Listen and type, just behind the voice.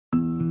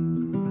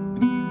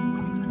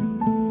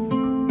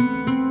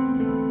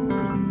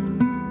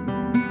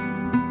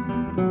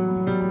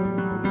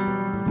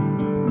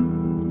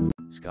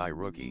Sky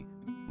rookie,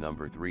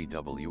 number 3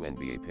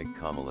 WNBA pick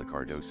Kamilla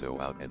Cardoso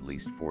out at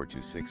least 4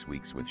 to 6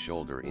 weeks with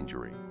shoulder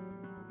injury.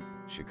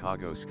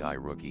 Chicago Sky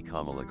rookie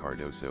Kamilla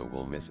Cardoso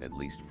will miss at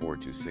least 4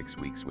 to 6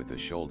 weeks with a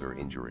shoulder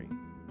injury.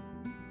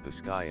 The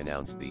Sky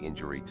announced the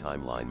injury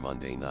timeline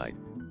Monday night,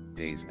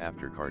 days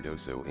after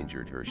Cardoso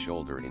injured her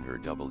shoulder in her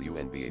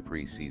WNBA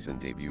preseason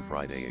debut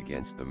Friday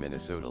against the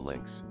Minnesota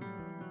Lynx.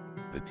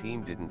 The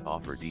team didn't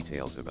offer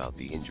details about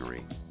the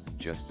injury,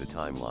 just the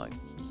timeline.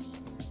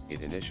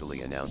 It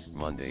initially announced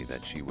Monday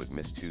that she would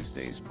miss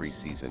Tuesday's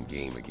preseason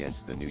game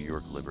against the New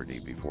York Liberty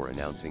before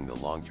announcing the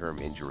long-term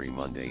injury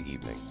Monday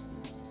evening.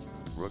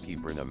 Rookie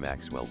Brynna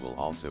Maxwell will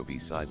also be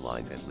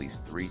sidelined at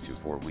least 3 to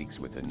 4 weeks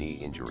with a knee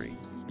injury,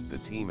 the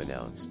team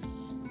announced.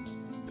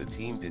 The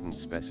team didn't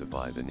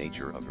specify the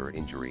nature of her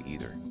injury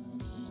either.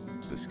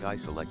 The Sky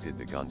selected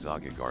the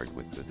Gonzaga guard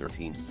with the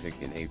 13th pick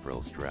in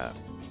April's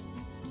draft.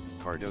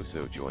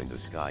 Cardoso joined the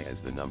Sky as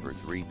the number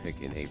 3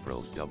 pick in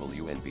April's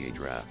WNBA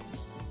draft.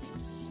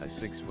 A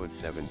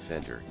 6'7"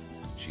 center,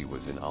 she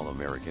was an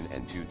All-American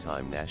and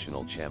 2-time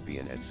national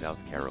champion at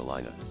South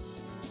Carolina.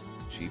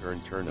 She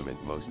earned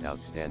Tournament Most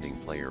Outstanding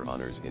Player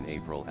honors in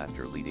April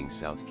after leading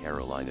South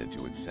Carolina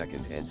to its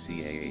second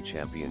NCAA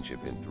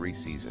championship in 3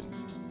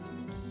 seasons.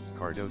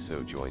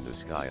 Cardoso joined the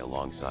Sky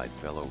alongside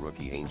fellow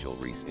rookie Angel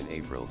Reese in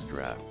April's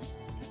draft.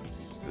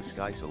 The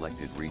Sky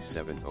selected Reese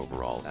 7th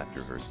overall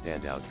after her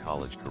standout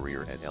college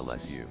career at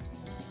LSU.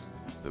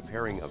 The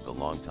pairing of the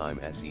longtime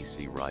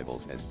SEC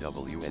rivals as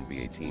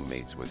WNBA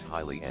teammates was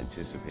highly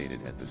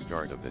anticipated at the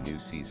start of the new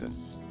season.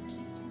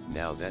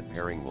 Now that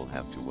pairing will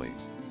have to wait.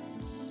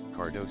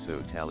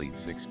 Cardoso tallied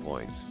 6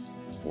 points,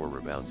 4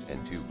 rebounds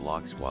and 2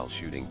 blocks while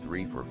shooting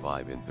 3 for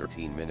 5 in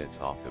 13 minutes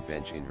off the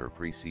bench in her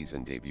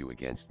preseason debut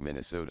against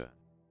Minnesota.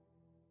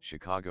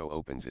 Chicago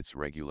opens its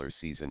regular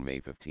season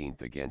May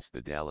 15th against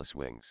the Dallas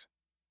Wings.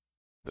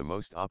 The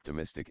most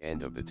optimistic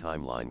end of the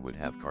timeline would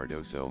have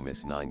Cardoso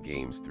miss 9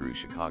 games through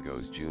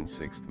Chicago's June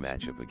 6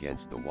 matchup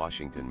against the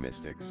Washington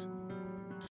Mystics.